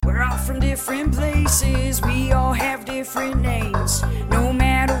from different places, we all have different names. No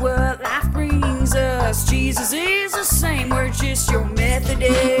matter what life brings us, Jesus is the same. We're just your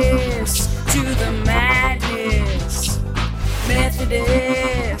Methodists to the madness.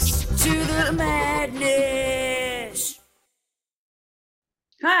 Methodists to the madness.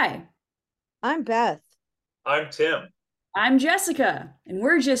 Hi, I'm Beth. I'm Tim. I'm Jessica, and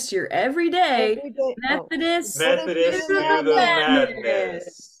we're just your everyday Methodists Methodist to the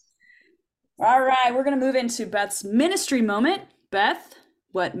madness. All right, we're going to move into Beth's ministry moment. Beth,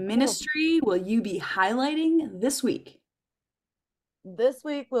 what ministry will you be highlighting this week? This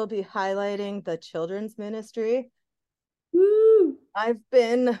week we'll be highlighting the children's ministry. Woo! I've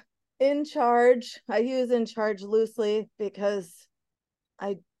been in charge. I use in charge loosely because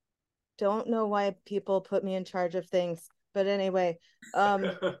I don't know why people put me in charge of things. But anyway,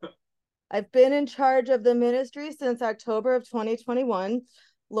 I've been in charge of the ministry since October of 2021.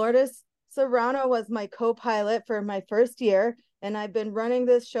 Lourdes Serrano was my co-pilot for my first year, and I've been running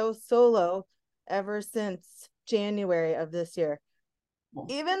this show solo ever since January of this year.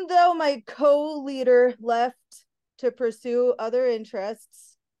 Even though my co-leader left to pursue other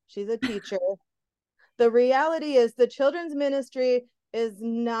interests, she's a teacher, the reality is the children's ministry is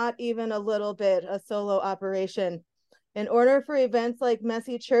not even a little bit a solo operation. In order for events like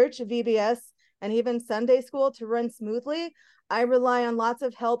Messy Church, VBS, and even Sunday School to run smoothly, I rely on lots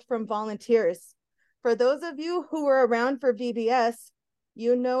of help from volunteers. For those of you who were around for VBS,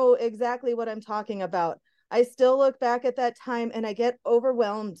 you know exactly what I'm talking about. I still look back at that time and I get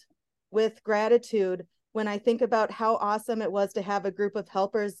overwhelmed with gratitude when I think about how awesome it was to have a group of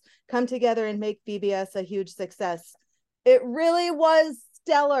helpers come together and make VBS a huge success. It really was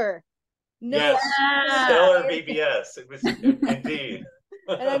stellar. No, yes, stellar VBS. It was indeed.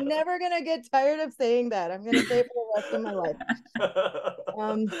 And I'm never going to get tired of saying that. I'm going to say it for the rest of my life.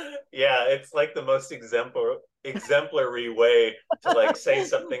 Yeah, it's like the most exemplary way to like say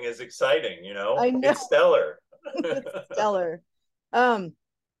something is exciting, you know? I know. It's stellar. It's stellar. I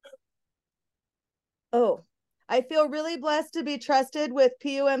feel really blessed to be trusted with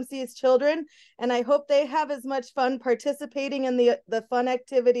PUMC's children, and I hope they have as much fun participating in the fun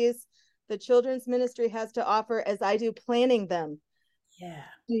activities the children's ministry has to offer as I do planning them. Yeah.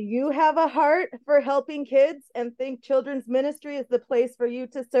 Do you have a heart for helping kids and think children's ministry is the place for you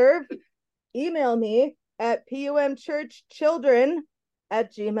to serve? Email me at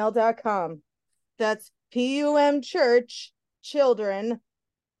pumchurchchildren@gmail.com. That's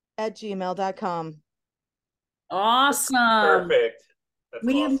pumchurchchildren@gmail.com. Awesome. Perfect.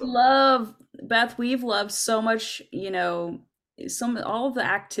 That's awesome. Beth, we've loved so much, all of the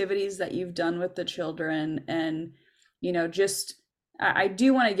activities that you've done with the children. And, I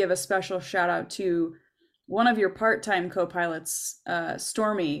do want to give a special shout out to one of your part-time co-pilots,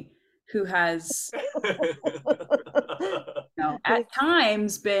 Stormy, who has at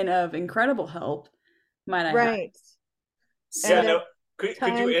times been of incredible help, might I right. Yeah, no, could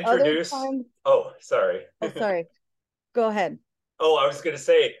you introduce? Oh, sorry. Sorry. Go ahead. Oh, I was going to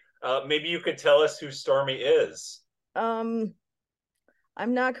say, maybe you could tell us who Stormy is. I'm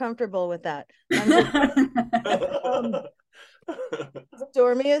not comfortable with that.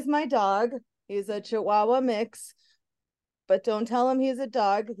 Stormy is my dog. He's a Chihuahua mix, but don't tell him he's a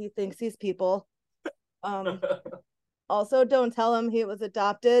dog. He thinks he's people. Also, don't tell him he was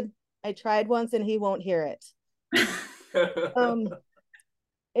adopted. I tried once and he won't hear it.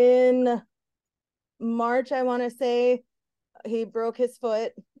 In March, I want to say, he broke his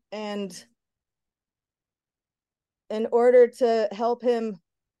foot, and in order to help him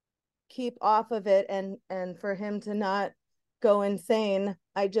keep off of it and for him to not go insane,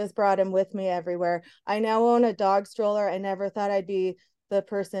 I just brought him with me everywhere. I now own a dog stroller. I never thought I'd be the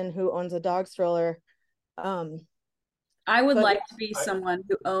person who owns a dog stroller. I would like to be someone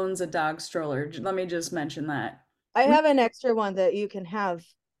who owns a dog stroller. Let me just mention that. I have an extra one that you can have.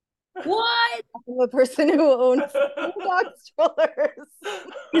 What? I'm a person who owns dog strollers.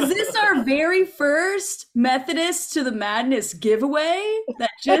 Is this our very first Methodist to the Madness giveaway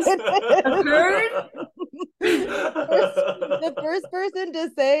that just occurred? The first person to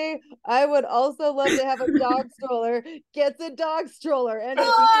say, I would also love to have a dog stroller, gets a dog stroller. And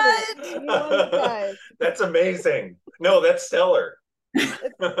what? That's amazing. No, that's stellar.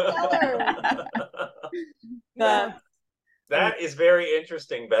 It's stellar. Yeah. That is very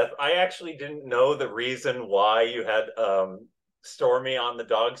interesting, Beth. I actually didn't know the reason why you had Stormy on the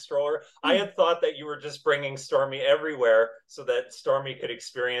dog stroller. I had thought that you were just bringing Stormy everywhere so that Stormy could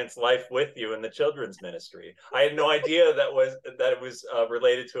experience life with you in the children's ministry. I had no idea that it was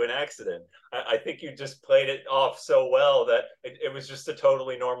related to an accident. I think you just played it off so well that it was just a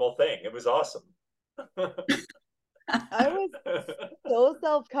totally normal thing. It was awesome. I was so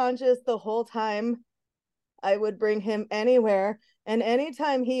self-conscious the whole time. I would bring him anywhere, and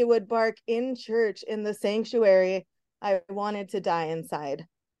anytime he would bark in church in the sanctuary, I wanted to die inside.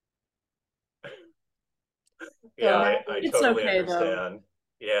 Yeah, So I It's totally okay though. understand.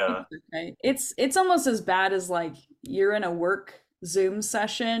 Yeah. It's okay. It's almost as bad as like you're in a work Zoom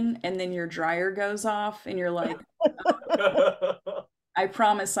session and then your dryer goes off and you're like, I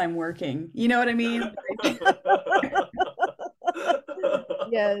promise I'm working. You know what I mean?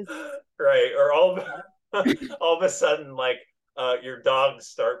 yes. Right. Or all of a sudden, like your dogs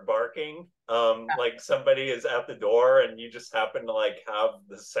start barking. Like somebody is at the door and you just happen to like have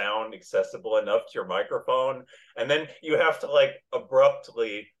the sound accessible enough to your microphone. And then you have to like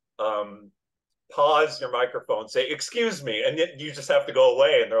abruptly pause your microphone, say, excuse me, and you just have to go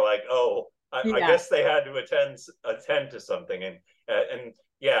away. And they're like, oh, I Yeah. guess they had to attend to something. And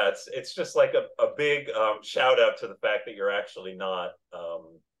yeah, it's just like a big shout out to the fact that you're actually not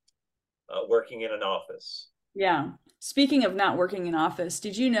working in an office. Yeah. Speaking of not working in office,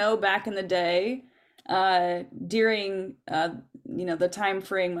 did you know back in the day, during the time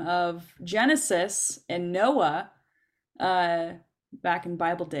frame of Genesis and Noah, uh, back in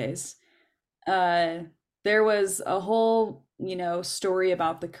Bible days, uh, there was a whole, story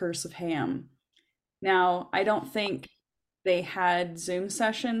about the curse of Ham. Now, I don't think they had Zoom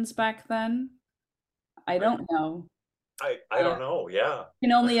sessions back then. I I don't know. I don't know. Yeah.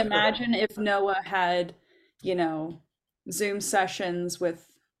 Can only imagine if Noah had, you know, Zoom sessions with,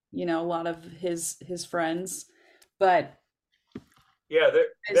 a lot of his friends. But Yeah,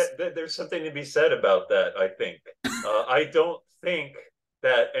 as, there's something to be said about that, I think. I don't think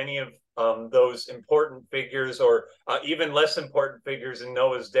that any of those important figures, or even less important figures in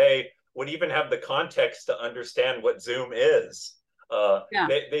Noah's day, would even have the context to understand what Zoom is. yeah,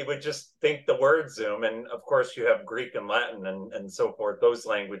 They would just think the word Zoom, and of course, you have Greek and Latin and so forth, those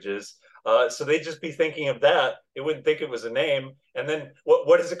languages. So they'd just be thinking of that. They wouldn't think it was a name. And then,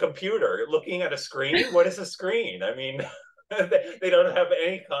 what is a computer? Looking at a screen? What is a screen? I mean, they don't have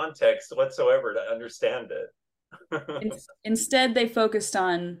any context whatsoever to understand it. instead they focused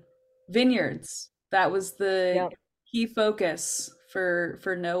on vineyards. That was the Yep. key focus for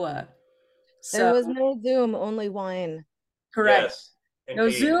Noah. There So was no Zoom, only wine. correct. Yes, No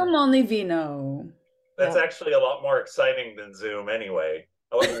indeed. Zoom, only vino. That's Yep. actually a lot more exciting than Zoom anyway.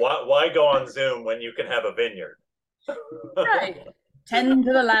 Why go on Zoom when you can have a vineyard? Right. Tend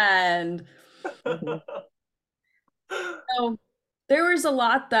to the land. Mhm. So there was a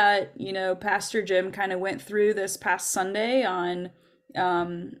lot that, Pastor Jim kind of went through this past Sunday on,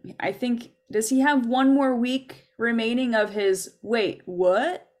 I think, does he have one more week remaining of his Wait,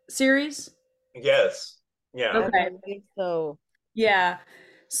 What series? Yes. Yeah. I Okay. believe so. Yeah.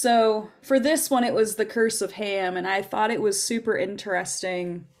 So for this one, it was the Curse of Ham, and I thought it was super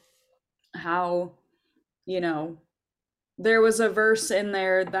interesting how, you know, there was a verse in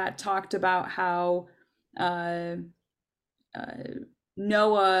there that talked about how uh, uh,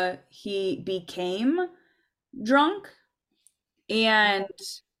 Noah he became drunk, and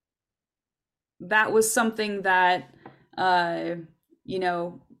that was something that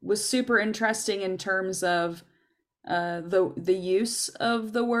was super interesting in terms of the use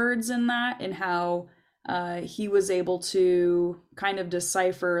of the words in that, and how he was able to kind of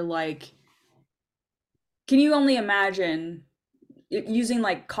decipher, like, can you only imagine using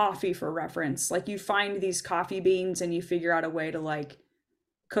like coffee for reference, like you find these coffee beans and you figure out a way to like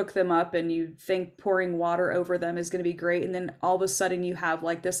cook them up, and you think pouring water over them is going to be great, and then all of a sudden you have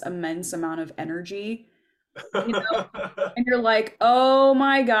like this immense amount of energy, you know and you're like, oh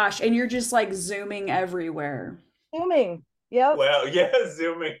my gosh, and you're just like zooming everywhere. Zooming. Yep. Well, yeah,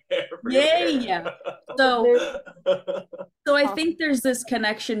 zooming everywhere. Yeah. so There's so I coffee. think there's this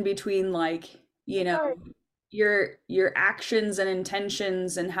connection between, like, Sorry. your actions and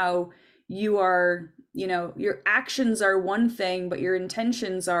intentions, and how you are, your actions are one thing, but your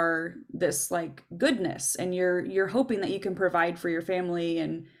intentions are this like goodness, and you're hoping that you can provide for your family.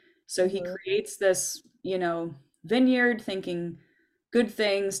 And so he Mhm. creates this, vineyard, thinking good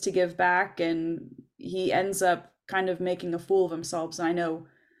things to give back, and he ends up kind of making a fool of himself. And I know,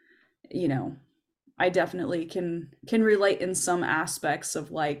 you know I definitely can relate in some aspects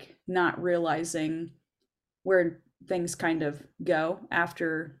of like not realizing where things kind of go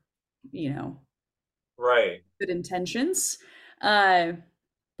after, you know, Right. good intentions. Uh,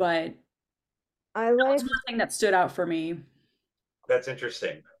 but I that was liked one thing that stood out for me. That's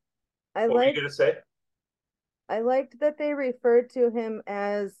interesting. I What were you liked going to say? I liked that they referred to him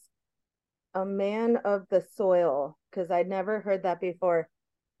as a man of the soil, because I'd never heard that before.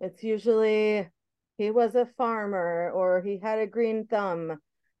 It's usually he was a farmer or he had a green thumb.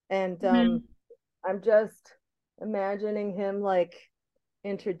 And Mhm. I'm just imagining him like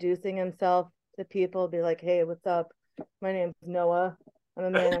introducing himself to people, be like, hey, what's up? My name's Noah. I'm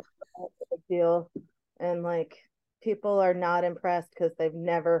a man of big deal. And like people are not impressed because they've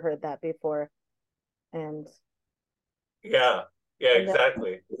never heard that before. And Yeah, yeah, and then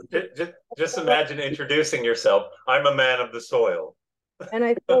exactly. Just imagine introducing yourself. I'm a man of the soil. and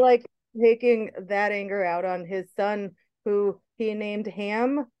I feel like taking that anger out on his son, who he named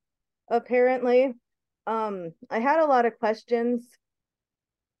Ham, apparently. I had a lot of questions.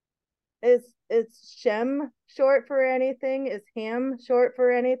 Is Shem short for anything? Is Ham short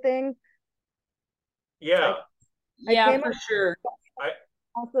for anything? I Yeah, I Yeah, came for up sure. I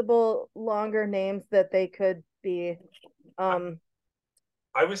with possible longer names that they could be. Um,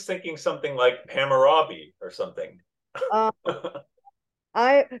 I was thinking something like Hammurabi or something. um,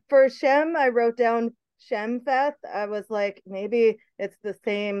 I for Shem, I wrote down Shemfeth. I was like, maybe it's the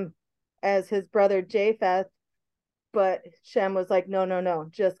same as his brother Japheth, but Shem was like, no, no, no,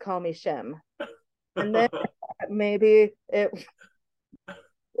 just call me Shem. And then maybe it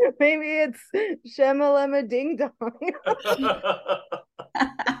maybe it's Shemalema Ding Dong.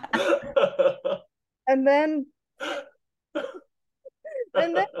 and then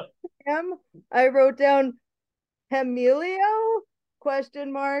and then Hem, I wrote down Hemilio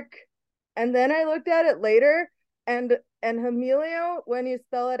question mark. And then I looked at it later, and Hemilio, when you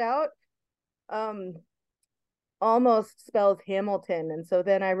spell it out, um almost spells Hamilton. And so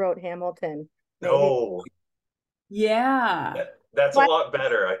then I wrote Hamilton. Maybe No, Yeah. that's a why lot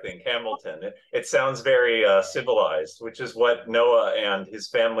better, I think. Hamilton. It sounds very civilized, which is what Noah and his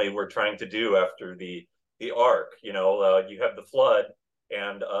family were trying to do after the ark. You have the flood,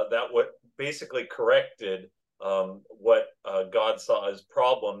 and that what basically corrected what God saw as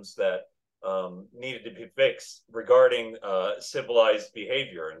problems that needed to be fixed regarding civilized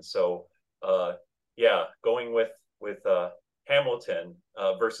behavior. And so, yeah, going with Hamilton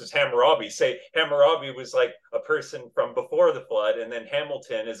versus Hammurabi. Say Hammurabi was like a person from before the flood, and then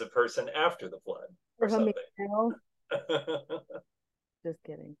Hamilton is a person after the flood, for or something. Hemilio. Just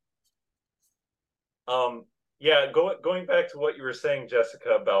kidding. Yeah, going back to what you were saying,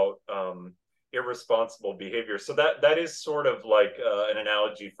 Jessica, about irresponsible behavior. So that is sort of like an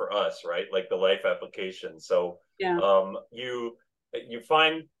analogy for us, right? Like the life application. So Yeah. you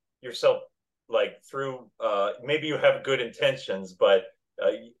find yourself like through maybe you have good intentions, but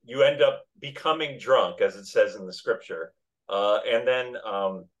you end up becoming drunk, as it says in the scripture. And then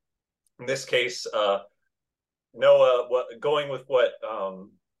in this case, Noah, going with what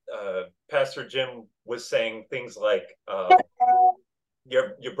Pastor Jim was saying, things like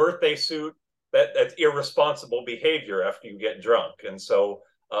your birthday suit, that's irresponsible behavior after you get drunk. And so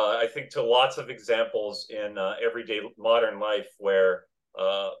I think to lots of examples in everyday modern life where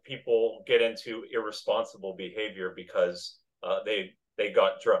people get into irresponsible behavior because they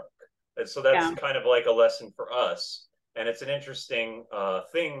got drunk. And so that's Yeah. kind of like a lesson for us. And it's an interesting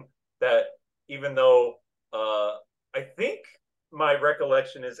thing that even though I think my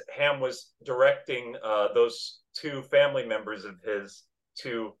recollection is Ham was directing those two family members of his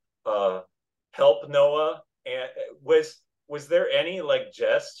to help Noah. And was there any like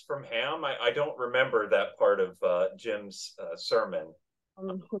jest from Ham? I don't remember that part of Jim's sermon.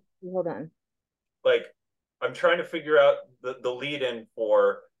 Hold on. Like I'm trying to figure out the lead in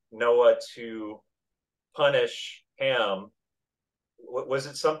for Noah to punish Ham. Was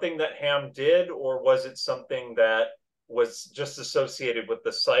it something that Ham did, or was it something that was just associated with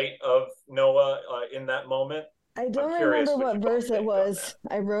the sight of Noah in that moment? I I'm don't remember curious what what you both verse it think on that. was.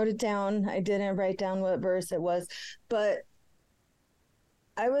 I wrote it down. I didn't write down what verse it was, but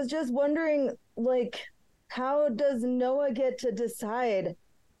I was just wondering, like, how does Noah get to decide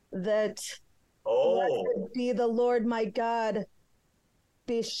that Oh, blessed be the Lord my God,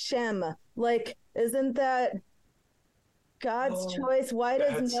 be Shem? Like, isn't that God's oh, choice? Why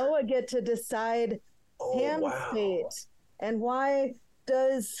does that's Noah get to decide oh Ham's wow. fate? And why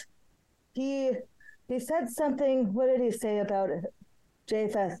does he he said something, what did he say about it?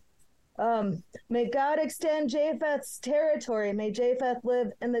 Japheth? May God extend Japheth's territory. May Japheth live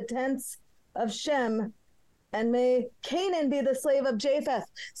in the tents of Shem, and may Canaan be the slave of Japheth.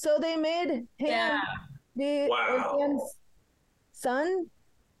 So they made Yeah. Ham be or Wow. Ham's son,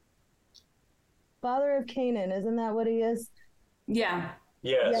 father of Canaan. Isn't that what he is? Yeah.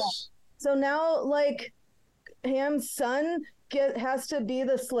 Yeah. Yes. So now, like, Ham's son has to be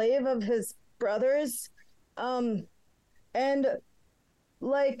the slave of his brothers. And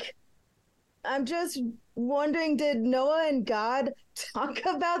like, I'm just wondering, did Noah and God talk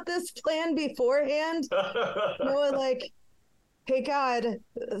about this plan beforehand? Noah, like, hey, God,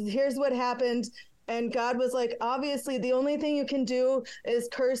 here's what happened. And God was like, obviously, the only thing you can do is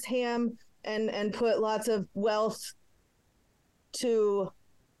curse Ham and put lots of wealth to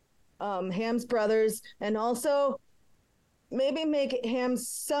Ham's brothers, and also maybe make Ham's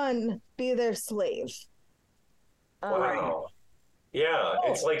son be their slave. Wow. Yeah,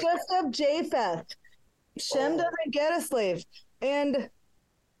 it's like Just of Japheth. Shem doesn't get a slave, and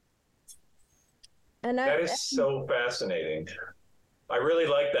that is so fascinating. I really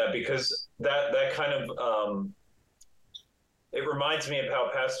like that because that kind of it reminds me of how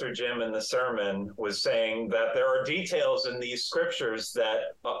Pastor Jim in the sermon was saying that there are details in these scriptures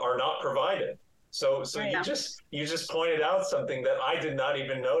that are not provided. So you just pointed out something that I did not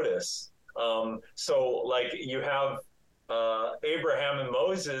even notice. So like you have Abraham and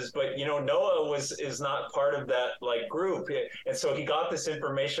Moses, but Noah is not part of that like group, and so he got this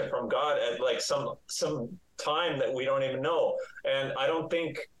information from God at like some time that we don't even know. And I don't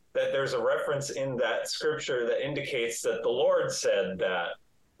think that there's a reference in that scripture that indicates that the Lord said that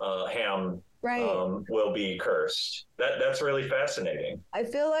Ham will be cursed. That's really fascinating. I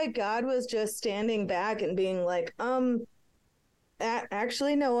feel like God was just standing back and being like,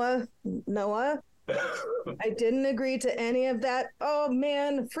 actually, Noah, I didn't agree to any of that. Oh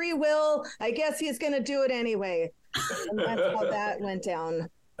man, free will. I guess he's going to do it anyway. And that's how that went down.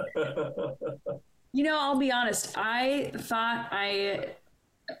 I'll be honest. I thought I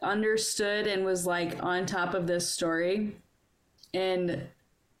understood and was like on top of this story. And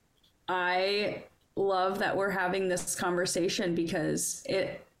I love that we're having this conversation because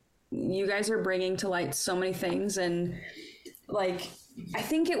you guys are bringing to light so many things. And like, I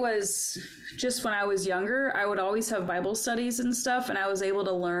think it was just when I was younger, I would always have Bible studies and stuff, and I was able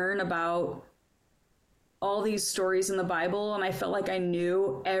to learn about all these stories in the Bible, and I felt like I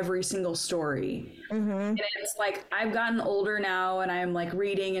knew every single story. Mm-hmm. And it's like I've gotten older now, and I'm like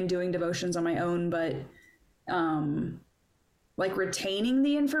reading and doing devotions on my own, but like retaining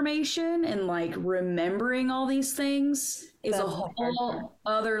the information and like remembering all these things is a whole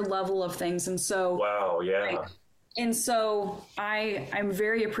other level of things. And so wow, yeah. Like, and so I'm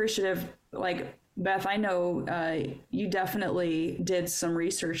very appreciative. Like, Beth, I know you definitely did some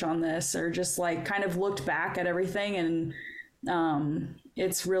research on this or just like kind of looked back at everything. And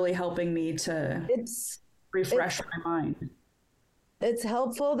it's really helping me to refresh my mind. It's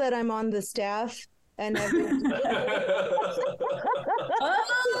helpful that I'm on the staff and it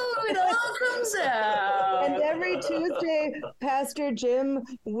all comes out. And every Tuesday, Pastor Jim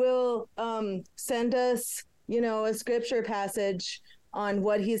will send us a scripture passage on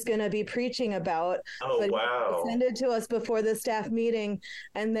what he's going to be preaching about. Oh, wow. Send it to us before the staff meeting.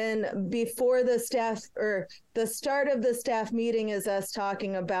 And then before the start of the staff meeting is us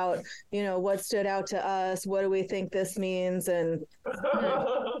talking about, what stood out to us. What do we think this means? And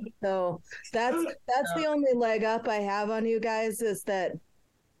so that's the only leg up I have on you guys is that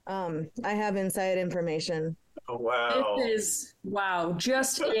I have inside information. Oh, wow. Wow.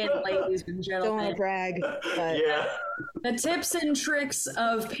 Just in, ladies and gentlemen. Don't want to brag. But yeah. The tips and tricks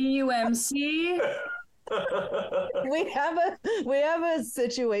of PUMC. We have a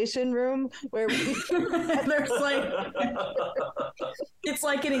situation room where there's like it's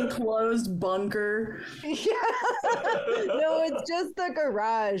like an enclosed bunker. Yeah. No, it's just the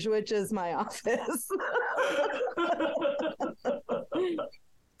garage, which is my office.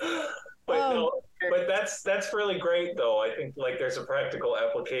 But that's really great, though. I think like there's a practical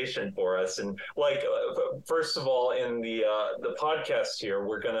application for us, and like first of all, in the podcast here,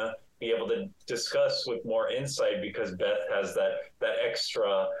 we're gonna be able to discuss with more insight because Beth has that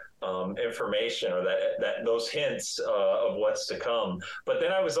extra information or that those hints of what's to come. But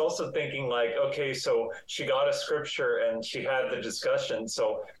then I was also thinking like, okay, so she got a scripture and she had the discussion,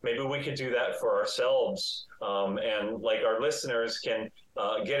 so maybe we could do that for ourselves, and like our listeners can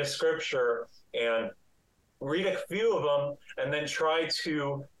get a scripture and read a few of them and then try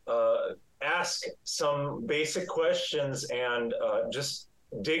to ask some basic questions and just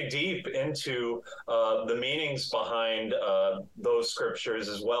dig deep into the meanings behind those scriptures,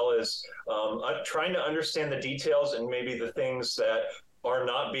 as well as trying to understand the details and maybe the things that are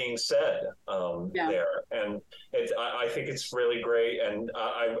not being said there. And I think it's really great. And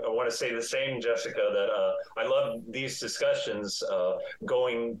I want to say the same, Jessica, that I love these discussions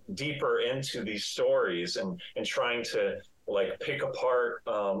going deeper into these stories and trying to like pick apart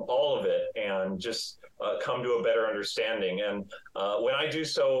all of it and just come to a better understanding. And when I do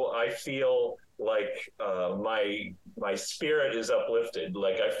so, I feel like my spirit is uplifted.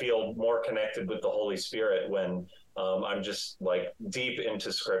 Like I feel more connected with the Holy Spirit when I'm just like deep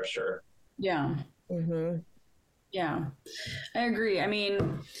into Scripture. Yeah. Mm-hmm. Yeah, I agree. I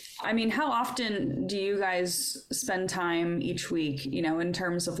mean, how often do you guys spend time each week, in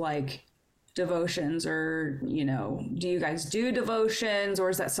terms of like devotions, or, do you guys do devotions, or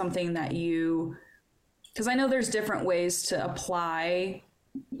is that something that because I know there's different ways to apply,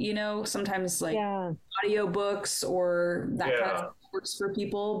 sometimes like audiobooks or that kind of stuff works for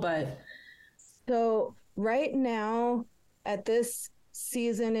people, but. So right now at this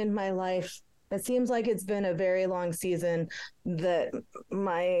season in my life, it seems like it's been a very long season that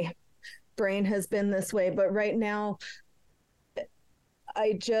my brain has been this way. But right now,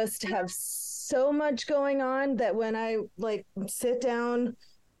 I just have so much going on that when I like sit down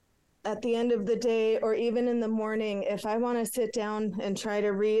at the end of the day or even in the morning, if I want to sit down and try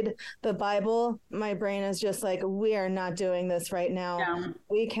to read the Bible, my brain is just like, we are not doing this right now. Yeah.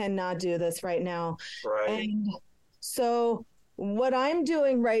 We cannot do this right now. Right. And so what I'm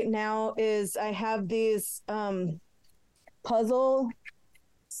doing right now is I have these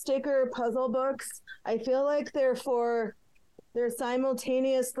sticker puzzle books. I feel like they're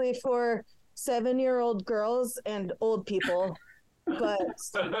simultaneously for 7-year-old girls and old people. But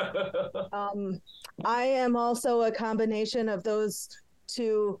I am also a combination of those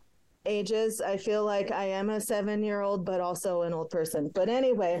two ages. I feel like I am a 7-year-old, but also an old person. But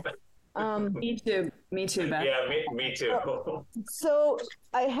anyway. Me too, Beth. Yeah, me too. So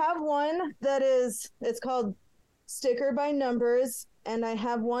I have one it's called Sticker by Numbers, and I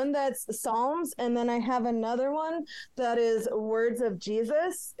have one that's Psalms, and then I have another one that is Words of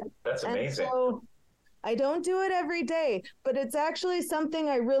Jesus. That's amazing. And so I don't do it every day, but it's actually something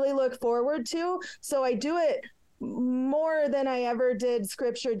I really look forward to. So I do it more than I ever did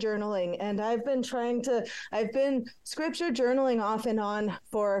scripture journaling. And I've been scripture journaling off and on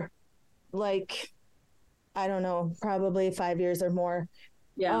for like, I don't know, probably 5 years or more.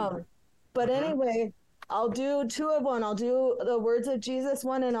 Yeah. But anyway, I'll do two of one. I'll do the Words of Jesus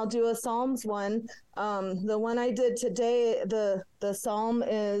one, and I'll do a Psalms one. The one I did today, the Psalm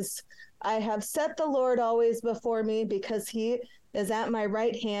is, I have set the Lord always before me, because he is at my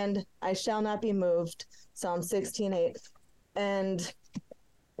right hand. I shall not be moved. Psalm 16:8. And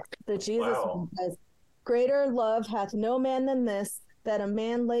the Jesus one says, greater love hath no man than this, that a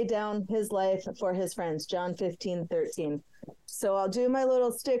man lay down his life for his friends. John 15:13. So I'll do my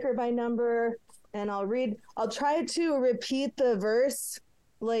little sticker by number, and I'll try to repeat the verse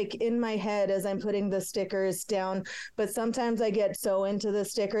like in my head as I'm putting the stickers down. But sometimes I get so into the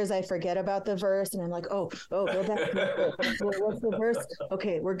stickers, I forget about the verse, and I'm like, oh, go back. What's the verse?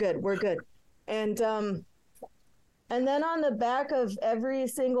 Okay, we're good. And then on the back of every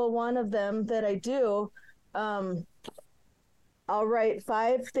single one of them that I do, I'll write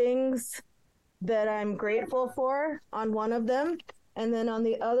 5 things that I'm grateful for on one of them. And then on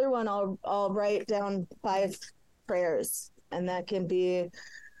the other one, I'll write down 5 prayers. And that can be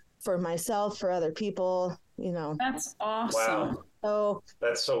for myself, for other people, That's awesome. Wow. So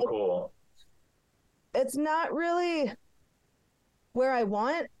that's so cool. It's not really where I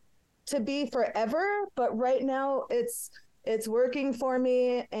want to be forever, but right now it's working for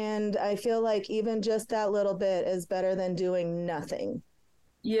me, and I feel like even just that little bit is better than doing nothing.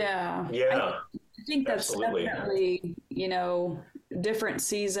 Yeah. Yeah. I think that's absolutely. Definitely, different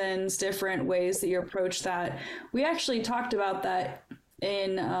seasons, different ways that you approach that. We actually talked about that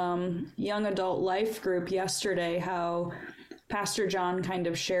in Young Adult Life group yesterday, how Pastor John kind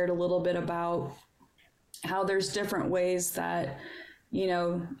of shared a little bit about how there's different ways that,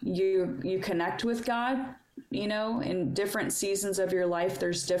 you connect with God, in different seasons of your life.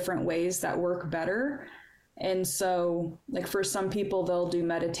 There's different ways that work better. And so, like, for some people, they'll do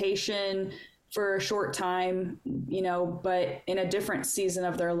meditation for a short time, but in a different season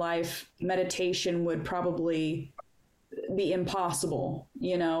of their life, meditation would probably be impossible,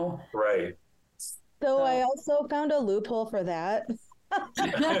 Right. So I also found a loophole for that. I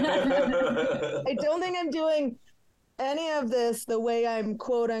don't think I'm doing any of this the way I'm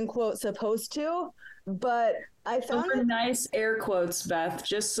quote unquote supposed to, but I found Those are nice air quotes, Beth,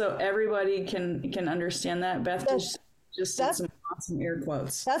 just so everybody can understand that. Beth just did some awesome air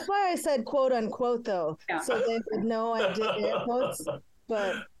quotes. That's why I said quote unquote, though, so they would know I did air quotes.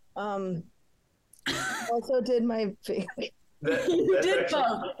 But also did my You did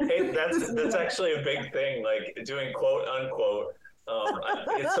both. Hey, that's actually a big thing, like doing quote unquote.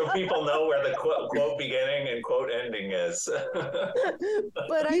 So people know where the quote beginning and quote ending is.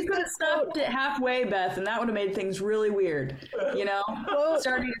 But You could have stopped it halfway, Beth, and that would have made things really weird. You know, quote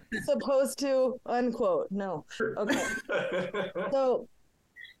starting. supposed to unquote. No. Okay. So,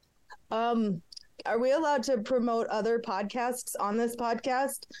 are we allowed to promote other podcasts on this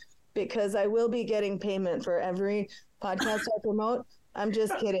podcast? Because I will be getting payment for every podcast I promote. I'm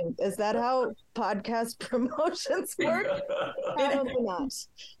just kidding. Is that how podcast promotions work? Probably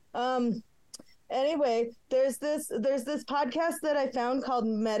not. Anyway, there's this podcast that I found called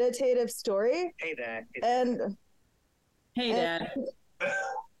Meditative Story. Hey, Dad. And Hey, Dad.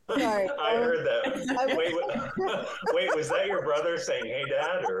 Sorry. I heard that. Wait, was that your brother saying, "Hey,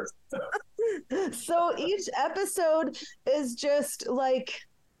 Dad"? Or So each episode is just like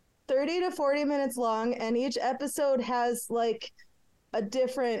 30 to 40 minutes long, and each episode has like a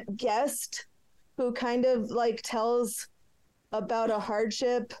different guest who kind of like tells about a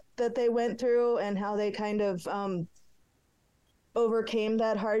hardship that they went through and how they kind of overcame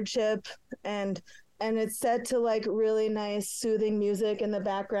that hardship, and it's set to like really nice soothing music in the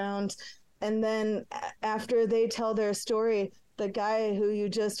background. And then after they tell their story, the guy who you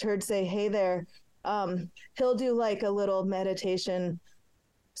just heard say hey there, he'll do like a little meditation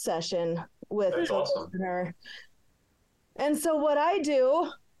session with the listener. And so what I do,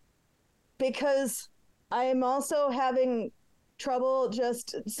 because I'm also having trouble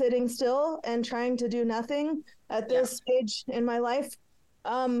just sitting still and trying to do nothing at this stage in my life,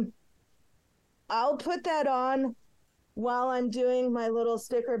 I'll put that on while I'm doing my little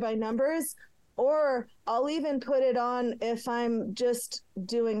sticker by numbers, or I'll even put it on if I'm just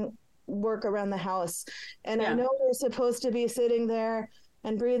doing work around the house. And I know we're supposed to be sitting there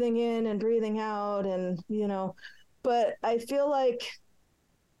and breathing in and breathing out, and but I feel like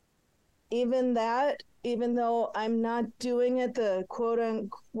even though I'm not doing it the quote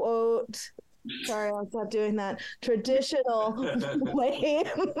unquote, sorry, I'll stop doing that, traditional way,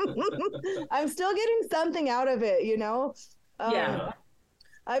 I'm still getting something out of it,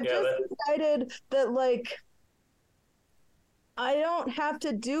 I've just decided that like I don't have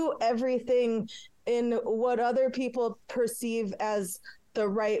to do everything in what other people perceive as the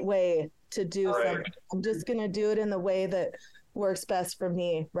right way to do something. I'm just going to do it in the way that works best for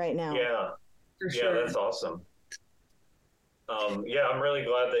me right now. Yeah. Yeah, that's awesome. I'm really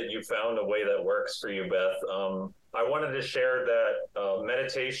glad that you found a way that works for you, Beth. I wanted to share that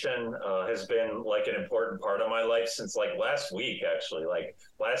meditation has been like an important part of my life since like last week, actually, like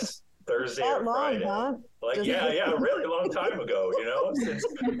last Thursday or Friday. Huh? Like, a really long time ago, since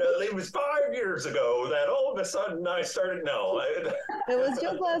it was 5 years ago that all of a sudden I started. No, it was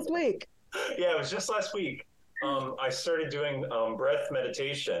just last week. Yeah, it was just last week. I started doing breath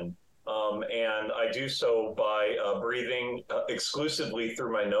meditation. And I do so by breathing exclusively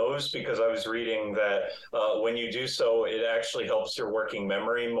through my nose, because I was reading that when you do so, it actually helps your working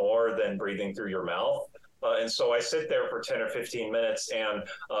memory more than breathing through your mouth. And so I sit there for 10 or 15 minutes, and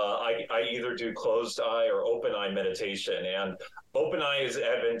I either do closed eye or open eye meditation. And open eye is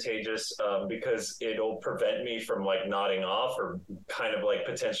advantageous because it'll prevent me from like nodding off or kind of like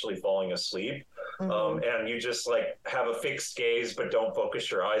potentially falling asleep. And you just like have a fixed gaze, but don't focus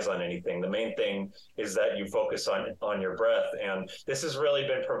your eyes on anything. The main thing is that you focus on your breath. And this has really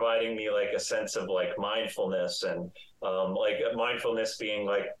been providing me like a sense of like mindfulness, and like mindfulness being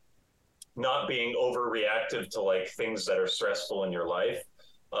like not being overreactive to like things that are stressful in your life.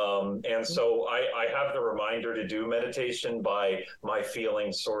 And so I have the reminder to do meditation by my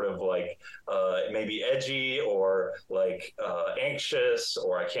feeling sort of like maybe edgy or like anxious,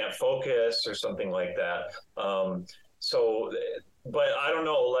 or I can't focus or something like that. But I don't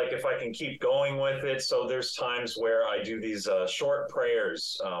know, like if I can keep going with it. So there's times where I do these short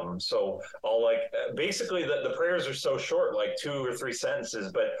prayers. So I'll like, basically the prayers are so short, like 2 or 3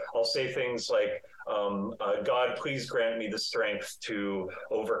 sentences, but I'll say things like, God, please grant me the strength to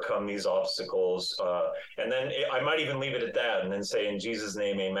overcome these obstacles. And then I might even leave it at that and then say, in Jesus'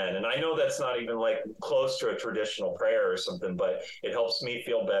 name, amen. And I know that's not even like close to a traditional prayer or something, but it helps me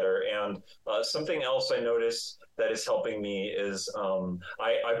feel better. And something else I noticed that is helping me is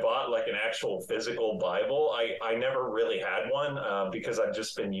I bought like an actual physical Bible. I never really had one because I've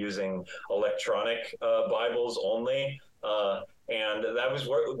just been using electronic Bibles only. And that was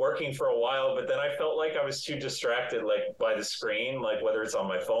working for a while, but then I felt like I was too distracted, like by the screen, like whether it's on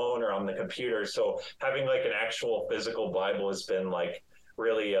my phone or on the computer. So having like an actual physical Bible has been like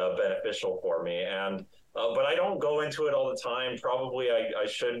really beneficial for me. And but I don't go into it all the time. Probably I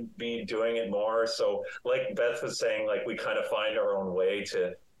should be doing it more. So like Beth was saying, like we kind of find our own way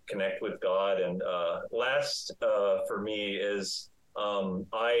to connect with God. And last for me is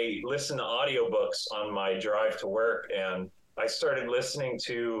I listen to audiobooks on my drive to work, and I started listening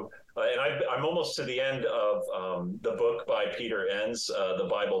to, I'm almost to the end of the book by Peter Enns, The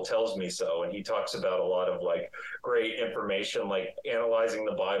Bible Tells Me So. And he talks about a lot of like great information, like analyzing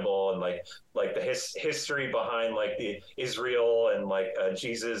the Bible and like the history behind like the Israel and like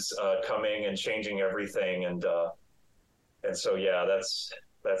Jesus coming and changing everything. And so, yeah,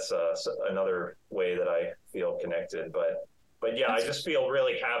 that's another way that I feel connected. But yeah, I just feel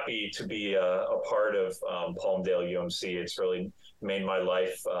really happy to be a part of Palmdale UMC. It's really made my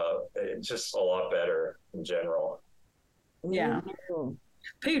life just a lot better in general. Yeah.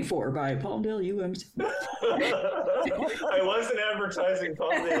 Paid for by Palmdale UMC. I wasn't advertising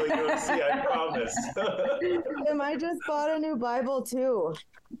Palmdale UMC, I promise. I just bought a new Bible too.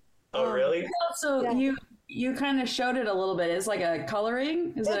 Oh, really? So yeah. You kind of showed it a little bit. It's like a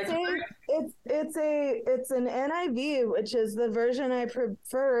coloring. Is it a coloring? It's an NIV, which is the version I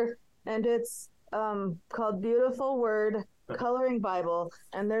prefer, and it's called Beautiful Word Coloring Bible,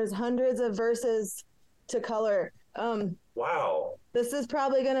 and there's hundreds of verses to color. Wow. This is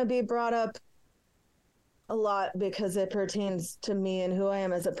probably going to be brought up a lot because it pertains to me and who I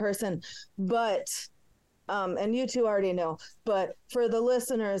am as a person, but and you two already know, but for the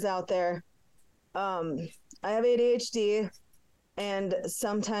listeners out there, I have ADHD, and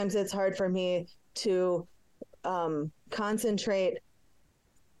sometimes it's hard for me to concentrate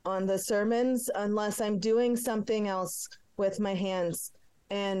on the sermons unless I'm doing something else with my hands.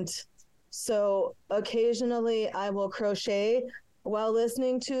 And so occasionally I will crochet while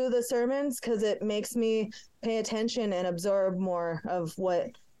listening to the sermons because it makes me pay attention and absorb more of what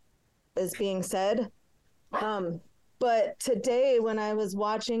is being said. But today when I was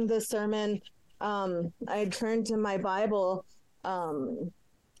watching the sermon, I turned to my Bible,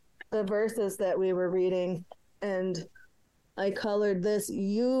 the verses that we were reading, and I colored this.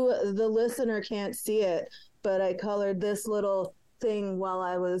 You, the listener, can't see it, but I colored this little thing while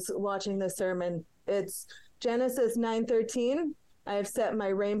I was watching the sermon. It's Genesis 9:13. I have set my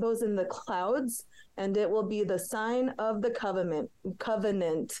rainbows in the clouds, and it will be the sign of the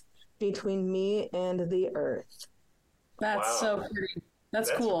covenant between me and the earth. That's so pretty. That's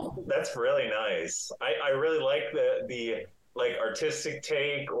cool. That's really nice. I really like the like artistic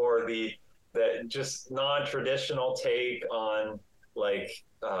take or the just non-traditional take on like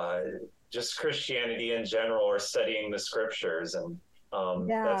just Christianity in general or studying the scriptures. And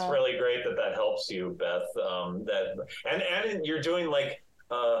that's really great that helps you, Beth. And you're doing like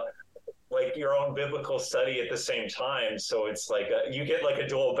your own biblical study at the same time. So it's like you get like a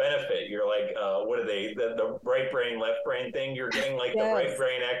dual benefit. You're like, what are they? The right brain, left brain thing. You're getting like the right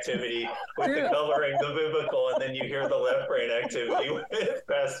brain activity with the coloring, the biblical, and then you hear the left brain activity with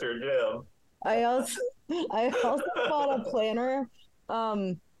Pastor Jim. I also bought a planner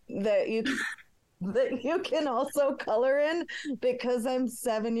that you can also color in because I'm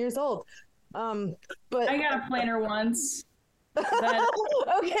 7 years old. But I got a planner once.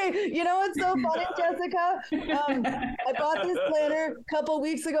 Okay, you know what's so funny, Jessica? I bought this planner a couple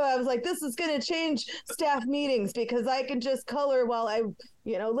weeks ago. I was like, this is going to change staff meetings because I can just color while I,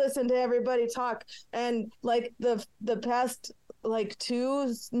 listen to everybody talk. And like the past like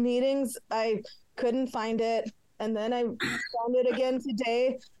 2 meetings, I couldn't find it. And then I found it again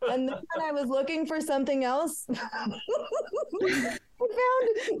today. And then when I was looking for something else, I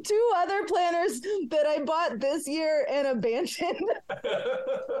found 2 other planners that I bought this year and abandoned.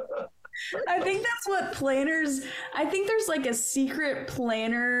 I think that's what planners, I think there's like a secret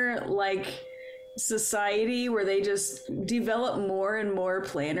planner like society where they just develop more and more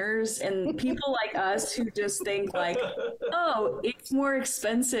planners, and people like us who just think like, oh, it's more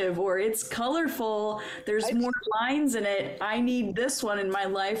expensive or it's colorful, there's more lines in it, I need this one and my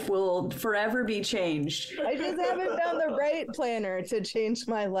life will forever be changed. I just haven't found the right planner to change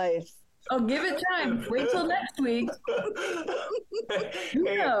my life. Oh, give it time. Wait till next week. Who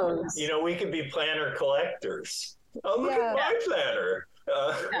knows? We can be planner collectors. Oh, look at my planner.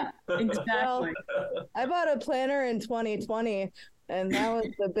 Yeah, exactly. Well, I bought a planner in 2020, and that was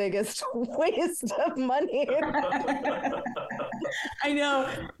the biggest waste of money. I know.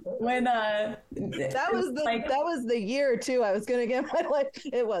 When that was the year too. I was gonna get my life.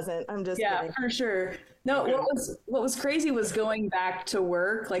 It wasn't. I'm just kidding. For sure. No, what was crazy was going back to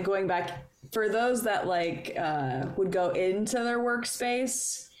work, like going back for those that like would go into their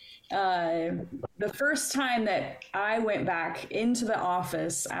workspace. The first time that I went back into the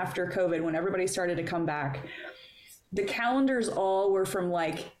office after COVID, when everybody started to come back, the calendars all were from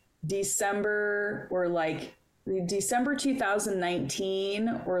like December or like December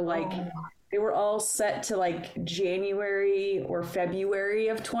 2019 or like they were all set to like January or February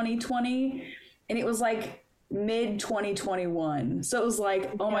of 2020, and it was like mid 2021. So it was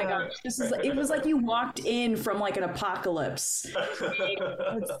like, oh my gosh, it was like you walked in from like an apocalypse.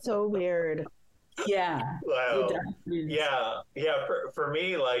 It's so weird. Yeah. Wow. Yeah. For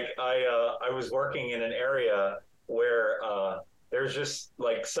me, like I was working in an area where there's just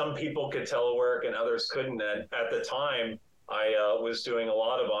like some people could telework and others couldn't. And at the time, I was doing a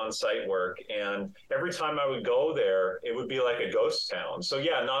lot of on-site work, and every time I would go there, it would be like a ghost town. So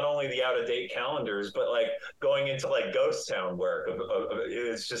yeah, not only the out-of-date calendars, but like going into like ghost town work.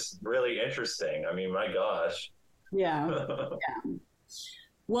 It's just really interesting. I mean, my gosh. Yeah. Yeah.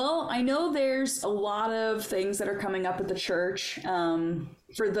 Well, I know there's a lot of things that are coming up at the church.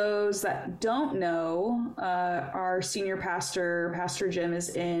 For those that don't know, our senior pastor, Pastor Jim,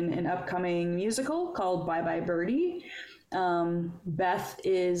 is in an upcoming musical called Bye Bye Birdie. Beth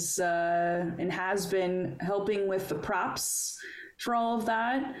is and has been helping with the props for all of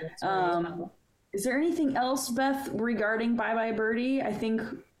that. Is there anything else, Beth, regarding Bye Bye Birdie? I think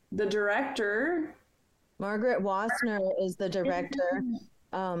the director, Margaret Wassner, is the director.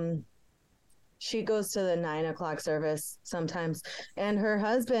 She goes to the 9 o'clock service sometimes, and her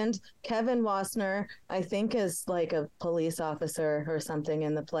husband, Kevin Wassner, I think is like a police officer or something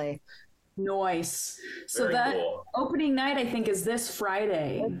in the play. Nice. So Very that cool. opening night, I think, is this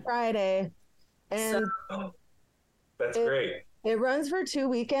Friday. It's Friday, and That's great. it runs for 2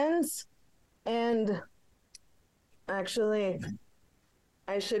 weekends. And actually,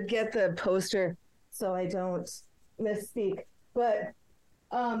 I should get the poster so I don't misspeak. But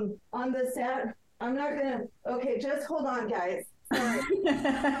on the I'm not gonna. Okay, just hold on, guys. Sorry.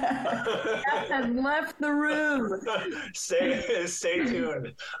 Beth has left the room. Stay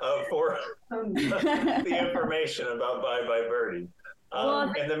tuned for the information about Bye Bye Birdie.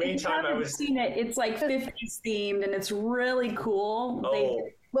 Well, In the meantime, I was seen it. It's like 50s themed, and it's really cool. They oh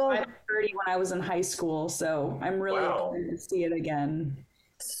did Bye Bye Birdie when I was in high school, so I'm really Wow. excited to see it again.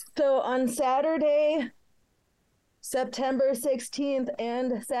 So on Saturday, September 16th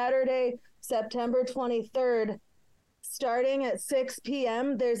and Saturday, September 23rd, starting at 6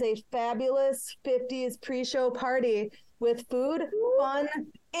 p.m., there's a fabulous 50s pre-show party with food, fun,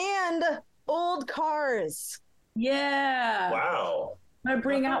 and old cars. Yeah. wow. I'm gonna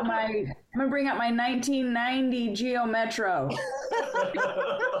bring out my 1990 Geo Metro.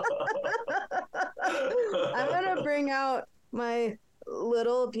 I'm gonna bring out my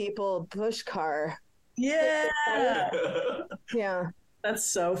little people push car. Yeah. Yeah. That's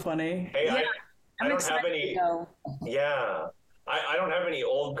so funny. Hey, Yeah, I I'm don't have excited any. to go. Yeah. I don't have any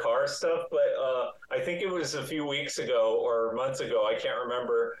old car stuff, but I think it was a few weeks ago or months ago. I can't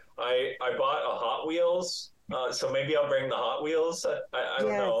remember. I bought a Hot Wheels, so maybe I'll bring the Hot Wheels. I don't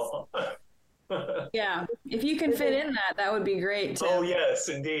know. Yeah, if you can fit in that, that would be great too. Oh yes,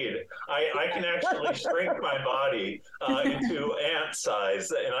 indeed. I can actually shrink my body into ant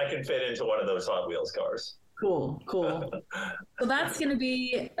size, and I can fit into one of those Hot Wheels cars. Cool. So that's going to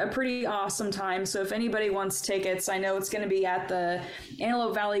be a pretty awesome time. So if anybody wants tickets, I know it's going to be at the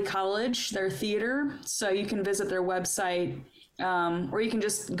Antelope Valley College, their theater. So you can visit their website, or you can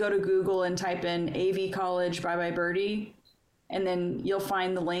just go to Google and type in AV College Bye Bye Birdie, and then you'll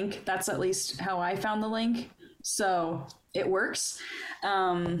find the link. That's at least how I found the link. So it works.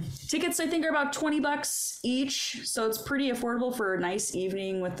 Tickets, I think, are about $20 each. So it's pretty affordable for a nice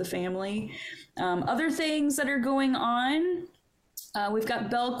evening with the family. Other things that are going on, we've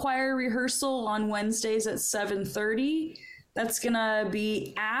got bell choir rehearsal on Wednesdays at 7:30. That's gonna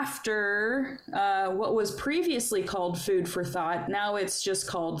be after what was previously called Food for Thought. Now it's just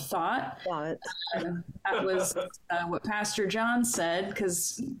called Thought. That was what Pastor John said,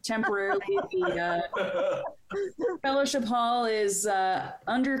 because temporarily the fellowship hall is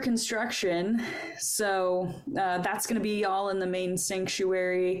under construction. So that's going to be all in the main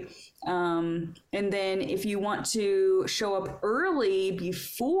sanctuary. And then if you want to show up early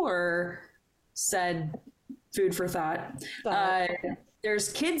before said Food for Thought,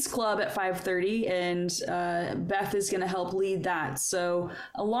 there's Kids Club at 5:30, and Beth is going to help lead that. So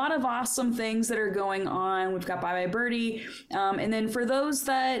a lot of awesome things that are going on. We've got Bye Bye Birdie. And then for those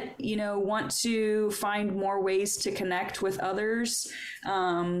that, want to find more ways to connect with others,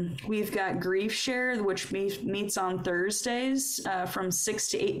 we've got Grief Share, which meets on Thursdays from 6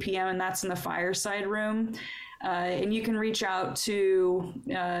 to 8 p.m., and that's in the Fireside Room. And you can reach out to,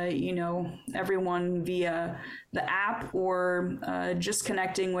 everyone via the app, or just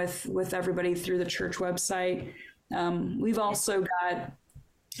connecting with everybody through the church website. We've also got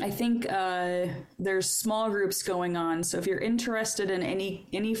I think there's small groups going on. So if you're interested in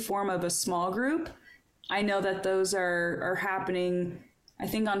any form of a small group, I know that those are happening. I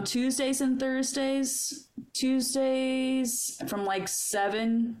think on Tuesdays and Thursdays. Tuesdays from like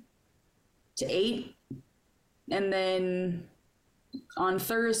 7 to 8, and then on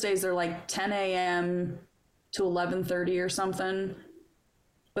Thursdays they're like 10 a.m. to 11:30 or something.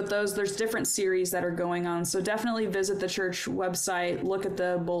 But there's different series that are going on. So definitely visit the church website, look at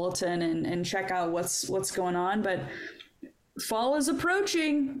the bulletin, and check out what's going on. But fall is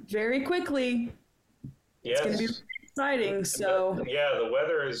approaching very quickly. Yes. It's going to be exciting. So yeah, the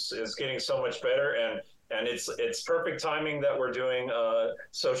weather is getting so much better, and it's perfect timing that we're doing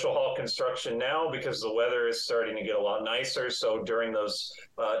social hall construction now, because the weather is starting to get a lot nicer. So during those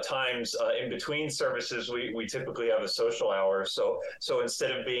times in between services, we typically have a social hour. So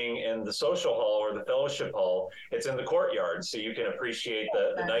instead of being in the social hall or the fellowship hall, it's in the courtyard, so you can appreciate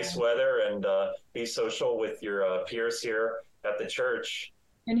the nice weather and be social with your peers here at the church.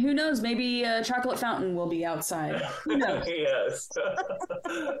 And who knows, maybe a chocolate fountain will be outside. Who knows? Yes.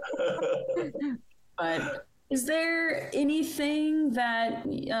 But is there anything that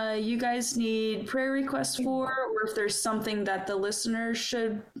you guys need prayer requests for, or if there's something that the listeners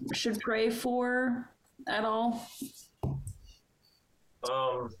should pray for at all?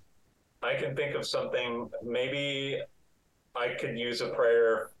 I can think of something. Maybe I could use a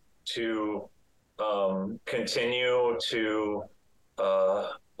prayer to continue to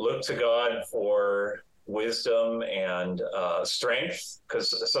look to God for wisdom and strength,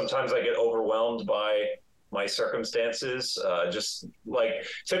 because sometimes I get overwhelmed by my circumstances, just like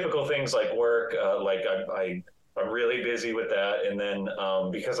typical things like work. Like I'm really busy with that, and then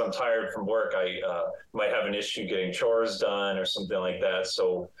because I'm tired from work, I might have an issue getting chores done or something like that.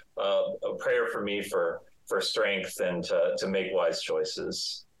 So a prayer for me for strength and to make wise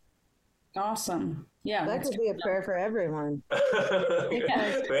choices. Awesome. Yeah. That could be a prayer for everyone.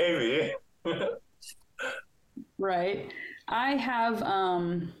 Maybe. Right. I have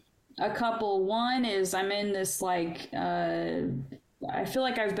a couple. One is I'm in this like I feel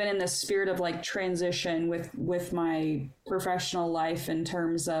like I've been in this spirit of like transition with my professional life, in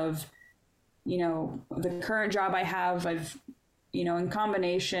terms of, you know, the current job I have. I've, you know, in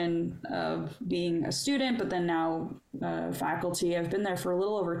combination of being a student, but then now faculty, I've been there for a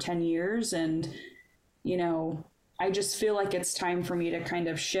little over 10 years. And, you know, I just feel like it's time for me to kind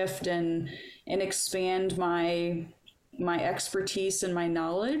of shift and expand my expertise and my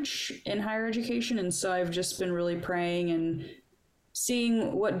knowledge in higher education. And so I've just been really praying and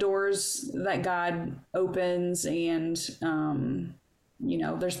seeing what doors that God opens. And, you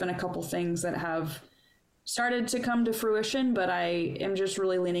know, there's been a couple things that have started to come to fruition, but I am just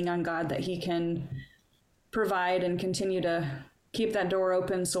really leaning on God that he can provide and continue to keep that door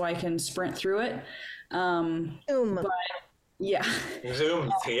open so I can sprint through it. But yeah.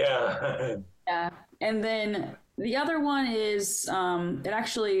 Zoom, yeah. Yeah. And then the other one is, it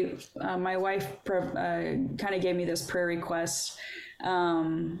actually, my wife kind of gave me this prayer request.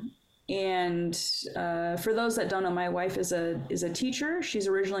 And for those that don't know, my wife is a teacher. She's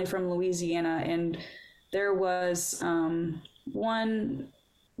originally from Louisiana, and there was one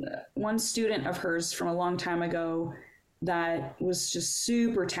student of hers from a long time ago that was just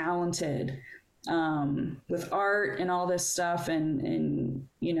super talented with art and all this stuff, and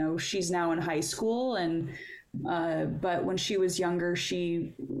you know, she's now in high school, and but when she was younger,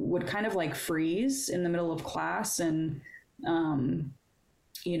 she would kind of like freeze in the middle of class, and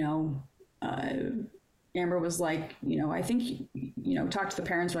you know, Amber was like, you know, I think, you know, talk to the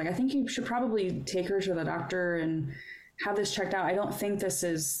parents, like, I think you should probably take her to the doctor and have this checked out. I don't think this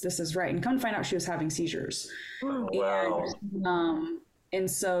is right. And come to find out, she was having seizures. Wow. And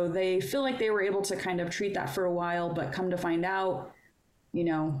so they feel like they were able to kind of treat that for a while, but come to find out, you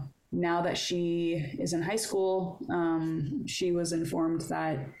know, now that she is in high school, she was informed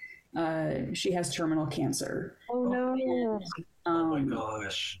that she has terminal cancer. Oh no. Oh my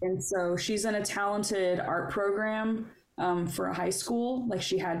gosh. And so she's in a talented art program for a high school. Like,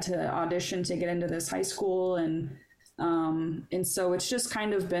 she had to audition to get into this high school, and so it's just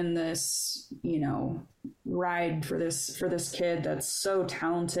kind of been this, you know, ride for this kid that's so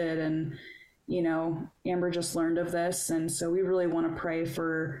talented. And, you know, Amber just learned of this, and so we really want to pray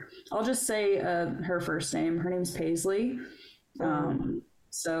for, I'll just say her first name. Her name's Paisley.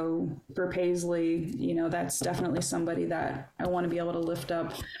 So for Paisley, you know, that's definitely somebody that I want to be able to lift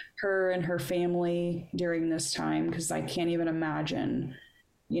up, her and her family during this time, because I can't even imagine,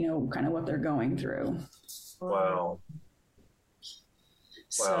 you know, kind of what they're going through. Wow.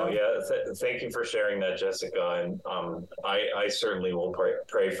 Wow. So Yeah. Thank you for sharing that, Jessica. And I certainly will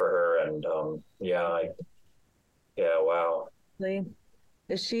pray for her. And yeah, yeah. Wow.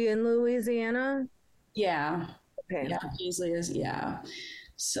 Is she in Louisiana? yeah, Okay. yeah, Paisley is, yeah.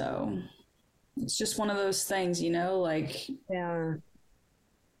 So it's just one of those things, like Yeah.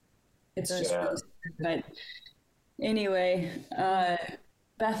 it's That's- just Yeah. really sad. But anyway,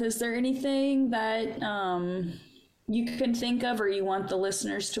 Beth, is there anything that you can think of or you want the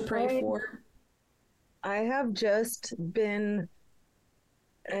listeners to pray for? I have just been,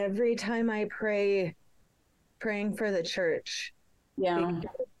 every time I pray, praying for the church. Yeah.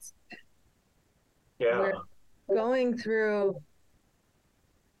 Because Yeah. we're going through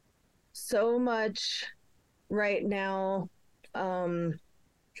so much right now.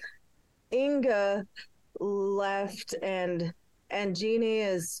 Inga left, and Jeannie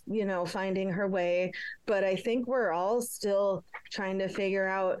is, finding her way, but I think we're all still trying to figure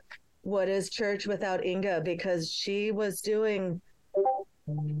out what is church without Inga, because she was doing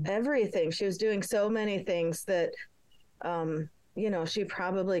everything. She was doing so many things that she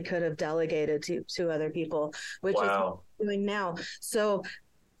probably could have delegated to other people, which is what Wow. we're doing now. So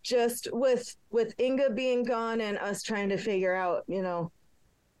just with Inga being gone and us trying to figure out,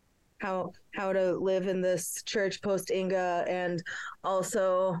 how to live in this church post Inga, and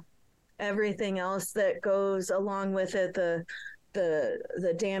also everything else that goes along with it, the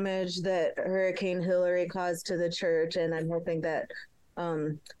damage that Hurricane Hillary caused to the church. And I'm hoping that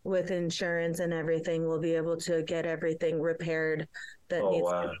with insurance and everything, we'll be able to get everything repaired that needs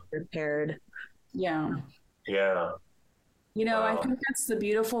to be repaired. Yeah. Yeah. I think that's the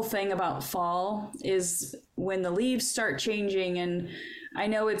beautiful thing about fall is when the leaves start changing. And I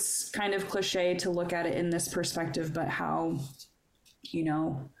know it's kind of cliche to look at it in this perspective, but how,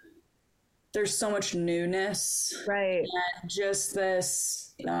 there's so much newness. Right. And just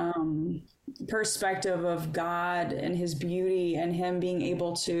this perspective of God and his beauty and him being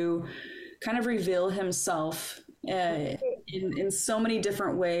able to kind of reveal himself in so many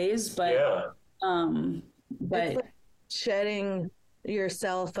different ways. But, yeah. It's like shedding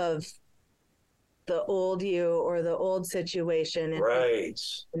yourself of the old you or the old situation and Right.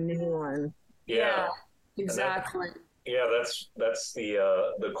 a new one. Yeah. Exactly. That's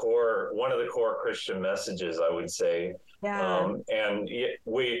the core, one of the core Christian messages, I would say. Yeah. And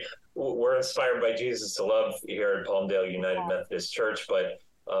we're inspired by Jesus to love here at Palmdale United Methodist Church, but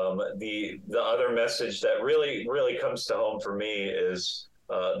the other message that really comes to home for me is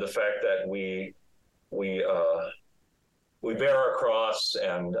the fact that we bear our cross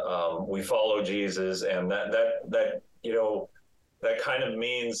and we follow Jesus, and that kind of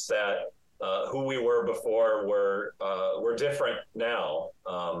means that who we were before, we're different now.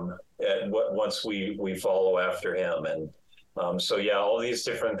 And once we follow after Him, and so yeah, all these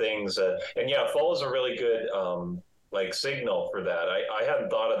different things, and yeah, fall is a really good signal for that. I hadn't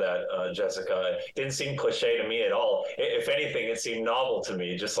thought of that, Jessica. It didn't seem cliche to me at all. If anything, it seemed novel to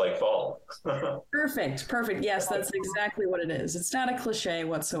me, just like fall. Perfect. Yes, that's exactly what it is. It's not a cliche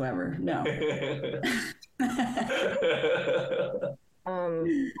whatsoever. No.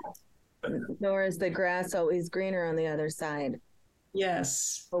 Nor is the grass always greener on the other side.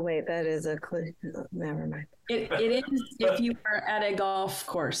 Yes. Oh wait, that is never mind. It is if you are at a golf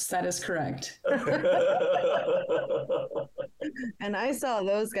course. That is correct. And I saw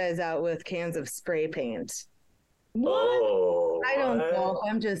those guys out with cans of spray paint. Oh, I don't know.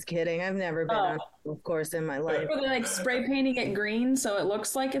 I'm just kidding. I've never been on a golf course in my life. Were they spray painting it green so it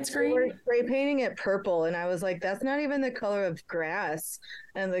looks like it's green? They were spray painting it purple, and I was like, that's not even the color of grass.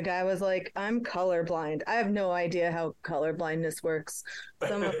 And the guy was like, I'm colorblind. I have no idea how color blindness works.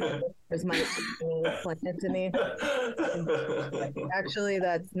 Some of us might explain it to me. Actually,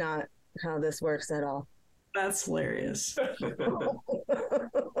 that's not how this works at all. That's hilarious. I'm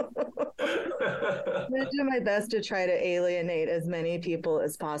going to do my best to try to alienate as many people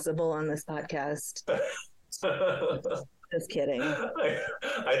as possible on this podcast. Just kidding.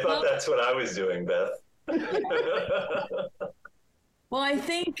 I thought that's what I was doing, Beth. Well, I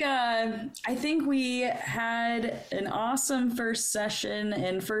think we had an awesome first session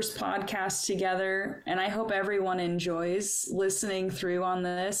and first podcast together, and I hope everyone enjoys listening through on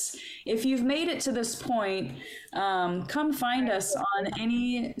this. If you've made it to this point, come find us on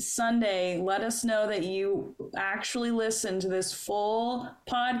any Sunday. Let us know that you actually listened to this full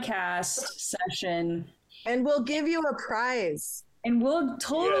podcast session. And we'll give you a prize. And we'll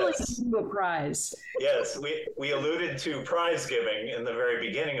totally give you a prize. Yes, we alluded to prize giving in the very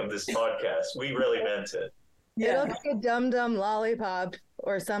beginning of this podcast. We really meant it. It'll be a dum-dum lollipop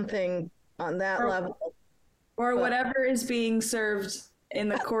or something on that level. Or whatever is being served in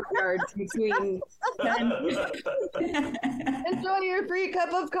the courtyard between 10. Enjoy your free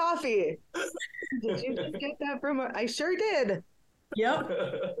cup of coffee. Did you just get that from? I sure did. Yep.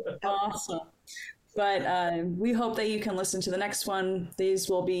 Awesome. But we hope that you can listen to the next one. These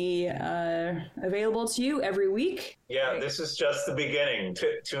will be available to you every week. Yeah, this is just the beginning.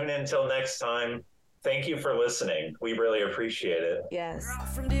 Tune in till next time. Thank you for listening. We really appreciate it. Yes. We're all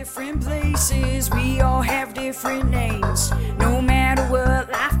from different places, we all have different names. No matter what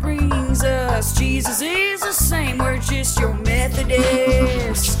life brings us, Jesus is the same. We're just your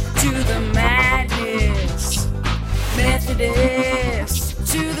Methodists to the madness. Methodist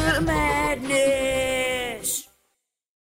to the madness.